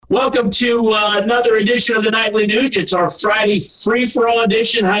Welcome to another edition of the Nightly Nuge. It's our Friday free-for-all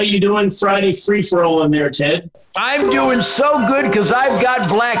edition. How you doing Friday free-for-all in there, Ted? I'm doing so good because I've got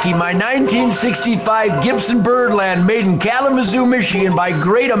Blackie, my 1965 Gibson Birdland made in Kalamazoo, Michigan by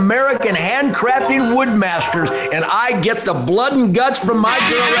great American handcrafting woodmasters, and I get the blood and guts from my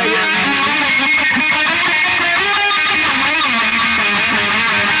girl right here.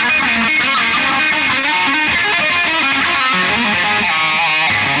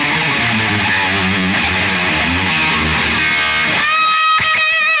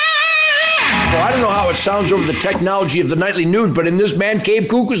 I don't know how it sounds over the technology of the Nightly Nude, but in this man cave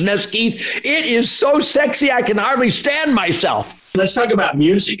cuckoo's nest, Keith, it is so sexy I can hardly stand myself. Let's talk about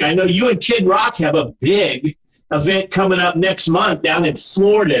music. I know you and Kid Rock have a big event coming up next month down in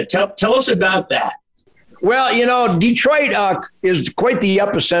Florida. Tell us about that. Well, you know, Detroit is quite the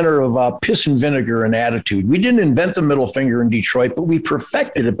epicenter of piss and vinegar and attitude. We didn't invent the middle finger in Detroit, but we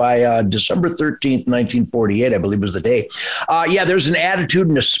perfected it by December 13th, 1948, I believe was the day. There's an attitude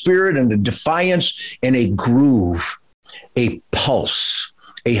and a spirit and a defiance and a groove, a pulse,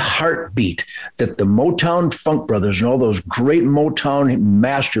 a heartbeat that the Motown Funk Brothers and all those great Motown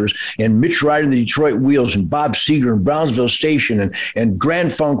masters and Mitch Ryder and the Detroit Wheels and Bob Seger and Brownsville Station and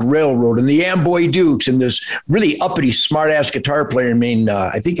Grand Funk Railroad and the Amboy Dukes and this really uppity smart-ass guitar player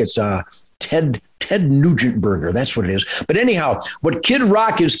I think it's Ted Nugent Burger. That's what it is. But anyhow, what Kid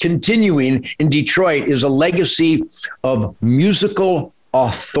Rock is continuing in Detroit is a legacy of musical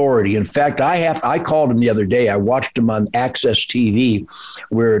authority. In fact, I called him the other day. I watched him on Access TV,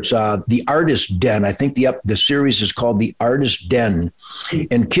 where it's The Artist Den. I think the series is called The Artist Den.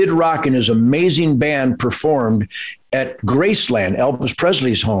 And Kid Rock and his amazing band performed at Graceland, Elvis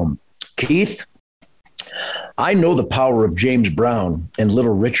Presley's home. Keith, I know the power of James Brown and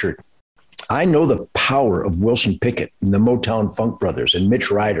Little Richard. I know the power of Wilson Pickett and the Motown Funk Brothers and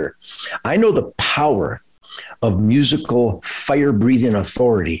Mitch Ryder. I know the power of musical fire-breathing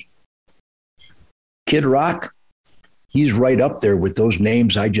authority. Kid Rock, he's right up there with those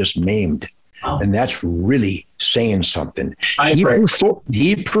names I just named. Oh. And that's really saying something. He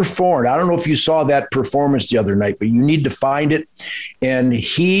performed. I don't know if you saw that performance the other night, but you need to find it. And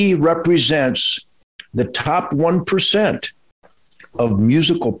he represents the top 1% of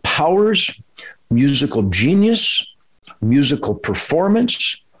musical powers, musical genius, musical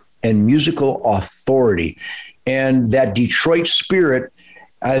performance, and musical authority. And that Detroit spirit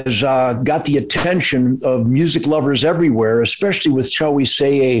has got the attention of music lovers everywhere, especially with, shall we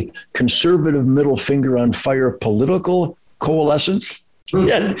say, a conservative middle finger on fire political coalescence.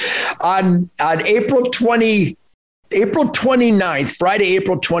 And on April 29th, Friday,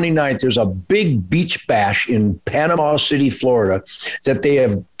 April 29th, there's a big beach bash in Panama City, Florida, that they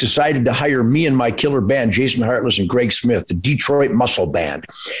have decided to hire me and my killer band, Jason Hartless and Greg Smith, the Detroit Muscle Band.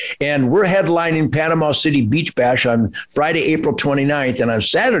 And we're headlining Panama City Beach Bash on Friday, April 29th. And on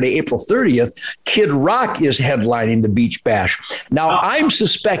Saturday, April 30th, Kid Rock is headlining the Beach Bash. Now, I'm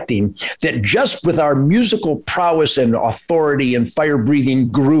suspecting that just with our musical prowess and authority and fire-breathing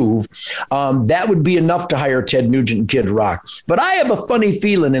groove, that would be enough to hire Ted Nugent and Kid Rock. But I have a funny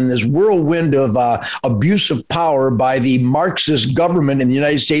feeling in this whirlwind of abuse of power by the Marxist government in the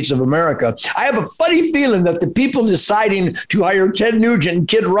United States of America, I have a funny feeling that the people deciding to hire Ted Nugent and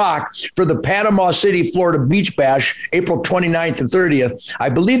Kid Rock for the Panama City, Florida Beach Bash, April 29th and 30th, I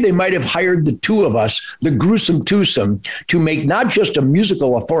believe they might have hired the two of us, the gruesome twosome, to make not just a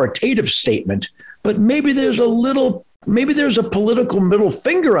musical authoritative statement, but maybe there's a political middle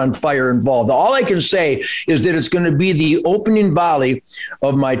finger on fire involved. All I can say is that it's going to be the opening volley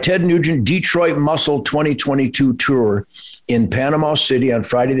of my Ted Nugent Detroit Muscle 2022 tour in Panama City on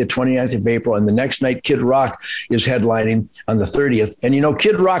Friday, the 29th of April. And the next night, Kid Rock is headlining on the 30th. And, you know,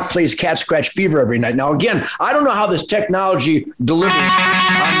 Kid Rock plays Cat Scratch Fever every night. Now, again, I don't know how this technology delivers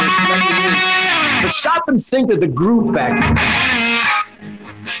on this, but stop and think of the groove factor.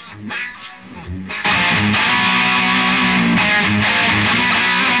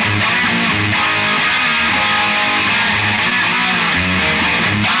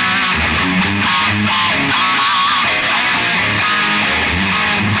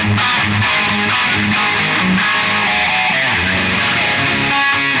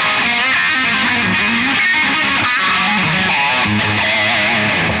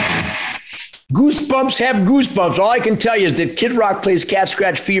 Goosebumps have goosebumps. All I can tell you is that Kid Rock plays Cat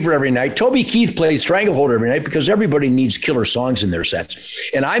Scratch Fever every night. Toby Keith plays Stranglehold every night because everybody needs killer songs in their sets.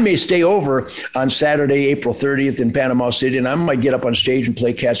 And I may stay over on Saturday, April 30th in Panama City, and I might get up on stage and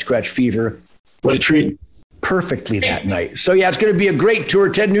play Cat Scratch Fever. What a treat. perfectly that night. So, yeah, it's going to be a great tour.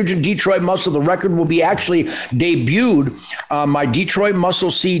 Ted Nugent, Detroit Muscle. The record will be actually debuted on my Detroit Muscle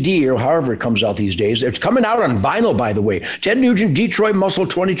CD, or however it comes out these days. It's coming out on vinyl, by the way. Ted Nugent, Detroit Muscle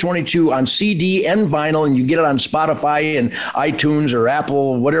 2022 on CD and vinyl, and you get it on Spotify and iTunes or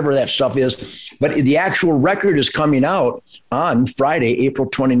Apple, whatever that stuff is. But the actual record is coming out on Friday, April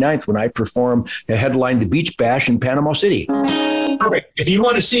 29th, when I perform the headline The Beach Bash in Panama City. Perfect. If you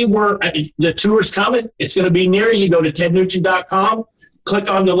want to see where the tour's coming, it's going to be near you. Go to tednugent.com, click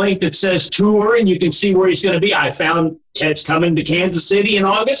on the link that says tour, and you can see where he's going to be. I found Ted's coming to Kansas City in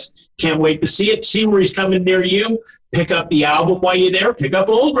August. Can't wait to see it. See where he's coming near you. Pick up the album while you're there. Pick up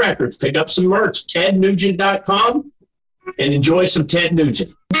old records. Pick up some merch. tednugent.com, and enjoy some Ted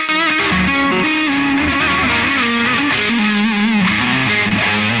Nugent.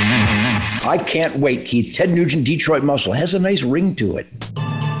 I can't wait, Keith. Ted Nugent, Detroit Muscle has a nice ring to it.